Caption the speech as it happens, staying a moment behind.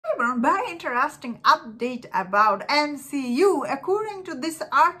everyone, very interesting update about MCU. According to this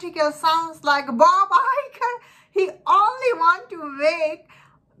article, sounds like Bob Iger, he only want to make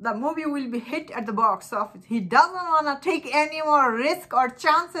the movie will be hit at the box office. He doesn't want to take any more risk or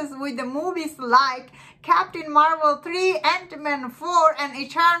chances with the movies like Captain Marvel 3, Ant-Man 4 and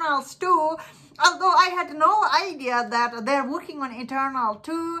Eternals 2. Although I had no idea that they're working on Eternal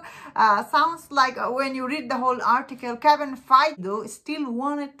 2. Sounds like when you read the whole article, Kevin Feige though still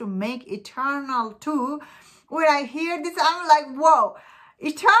wanted to make Eternal 2. When I hear this, I'm like, whoa,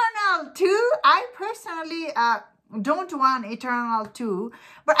 Eternal 2? I personally don't want Eternal 2,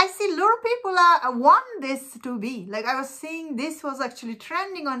 but I see a lot of people want this to be. Like, I was seeing this was actually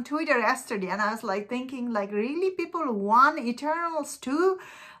trending on Twitter yesterday, and I was like thinking, like, really people want Eternals 2?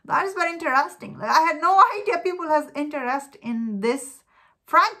 That is very interesting. Like, I had no idea people has interest in this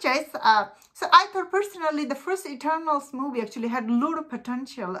franchise. So I thought personally the first Eternals movie actually had a lot of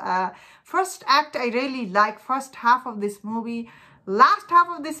potential. First act I really like, first half of this movie. Last half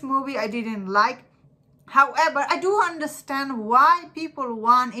of this movie I didn't like. However, I do understand why people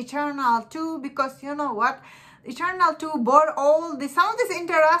want Eternal 2, because you know what? Eternal 2 brought all the some of these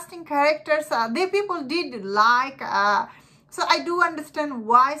interesting characters they people did like. So I do understand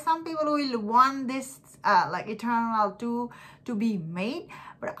why some people will want this like Eternal 2 to be made.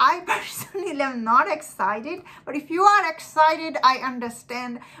 But I personally am not excited. But if you are excited, I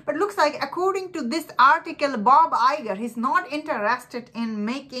understand. But looks like according to this article, Bob Iger, he's not interested in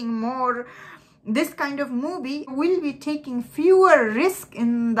making more this kind of movie. Will be taking fewer risks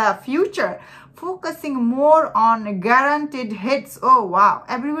in the future, focusing more on guaranteed hits. Oh wow,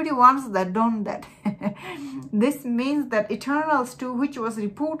 everybody wants that, don't that? This means that Eternals 2, which was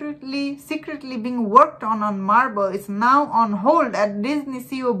reportedly secretly being worked on Marvel, is now on hold at Disney.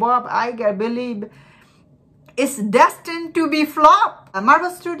 CEO Bob Iger believe is destined to be flop.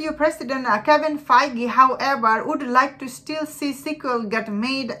 Marvel Studio President Kevin Feige, however, would like to still see sequel get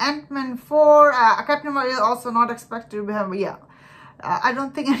made. Ant-Man 4, Captain Marvel is also not expected to be, I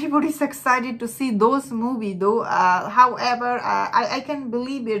don't think anybody's excited to see those movies though. However, I can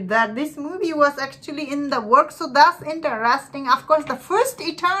believe it that this movie was actually in the works, so that's interesting. Of course, the first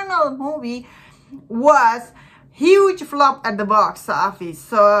Eternal movie was huge flop at the box office.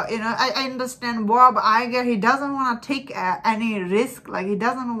 So, you know, I understand Bob Iger, he doesn't want to take any risk. Like, he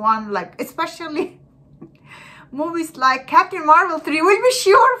doesn't want, like, especially movies like Captain Marvel 3 will be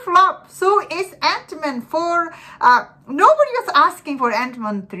sure flop. So is Ant-Man 4. Nobody was asking for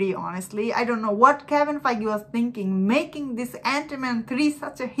Ant-Man 3, honestly. I don't know what Kevin Feige was thinking, making this Ant-Man 3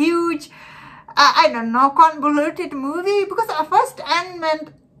 such a huge, I don't know, convoluted movie. Because the first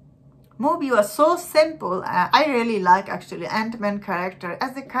Ant-Man movie was so simple. I really like actually Ant-Man character.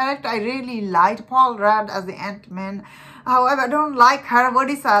 As a character, I really liked Paul Rudd as the Ant-Man. However, I don't like her. What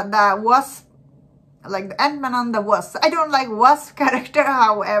is the Wasp? Like the Ant-Man and the Wasp. I don't like Wasp character.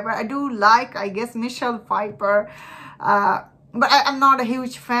 However, I do like, I guess, Michelle Pfeiffer. But I'm not a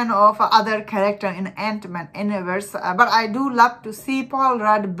huge fan of other character in Ant-Man universe. But I do love to see Paul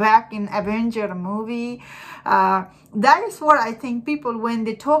Rudd back in Avenger movie. That is what I think people, when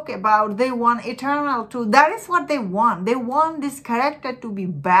they talk about they want Eternal 2, that is what they want. They want this character to be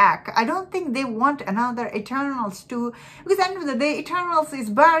back. I don't think they want another Eternals 2, because at the end of the day, Eternals is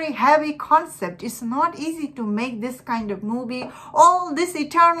very heavy concept. It's not easy to make this kind of movie. All these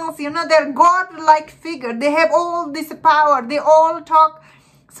Eternals, you know, they're god-like figure. They have all this power. They all talk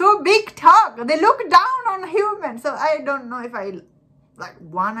so big talk. They look down on humans. So I don't know if I like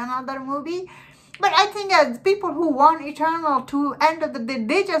want another movie. But I think as people who want Eternal 2, end of the day,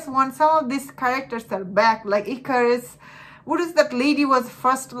 they just want some of these characters are back. Like Icarus. What is that lady was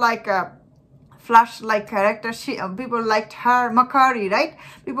first like a Flash-like character. People liked her. Makari, right?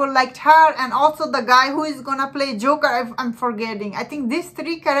 People liked her. And also the guy who is gonna play Joker. I'm forgetting. I think these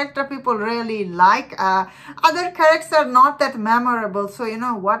three character people really like. Other characters are not that memorable. So you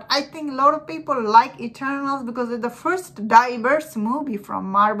know what? I think a lot of people like Eternals because it's the first diverse movie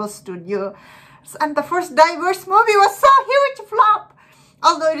from Marvel Studio. And the first diverse movie was so huge flop.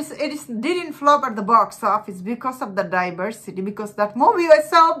 Although it didn't flop at the box office because of the diversity, because that movie was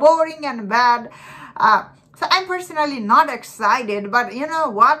so boring and bad. So I'm personally not excited, but you know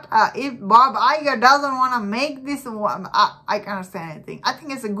what? If Bob Iger doesn't want to make this one, I can't say anything. I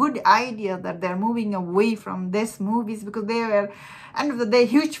think it's a good idea that they're moving away from these movies because they were, end of the day,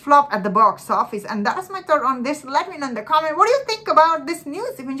 huge flop at the box office. And that's my thought on this. Let me know in the comment. What do you think about this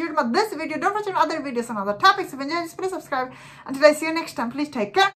news? If you enjoyed this video, don't forget other videos on other topics. If you enjoyed this, please subscribe. Until I see you next time, please take care.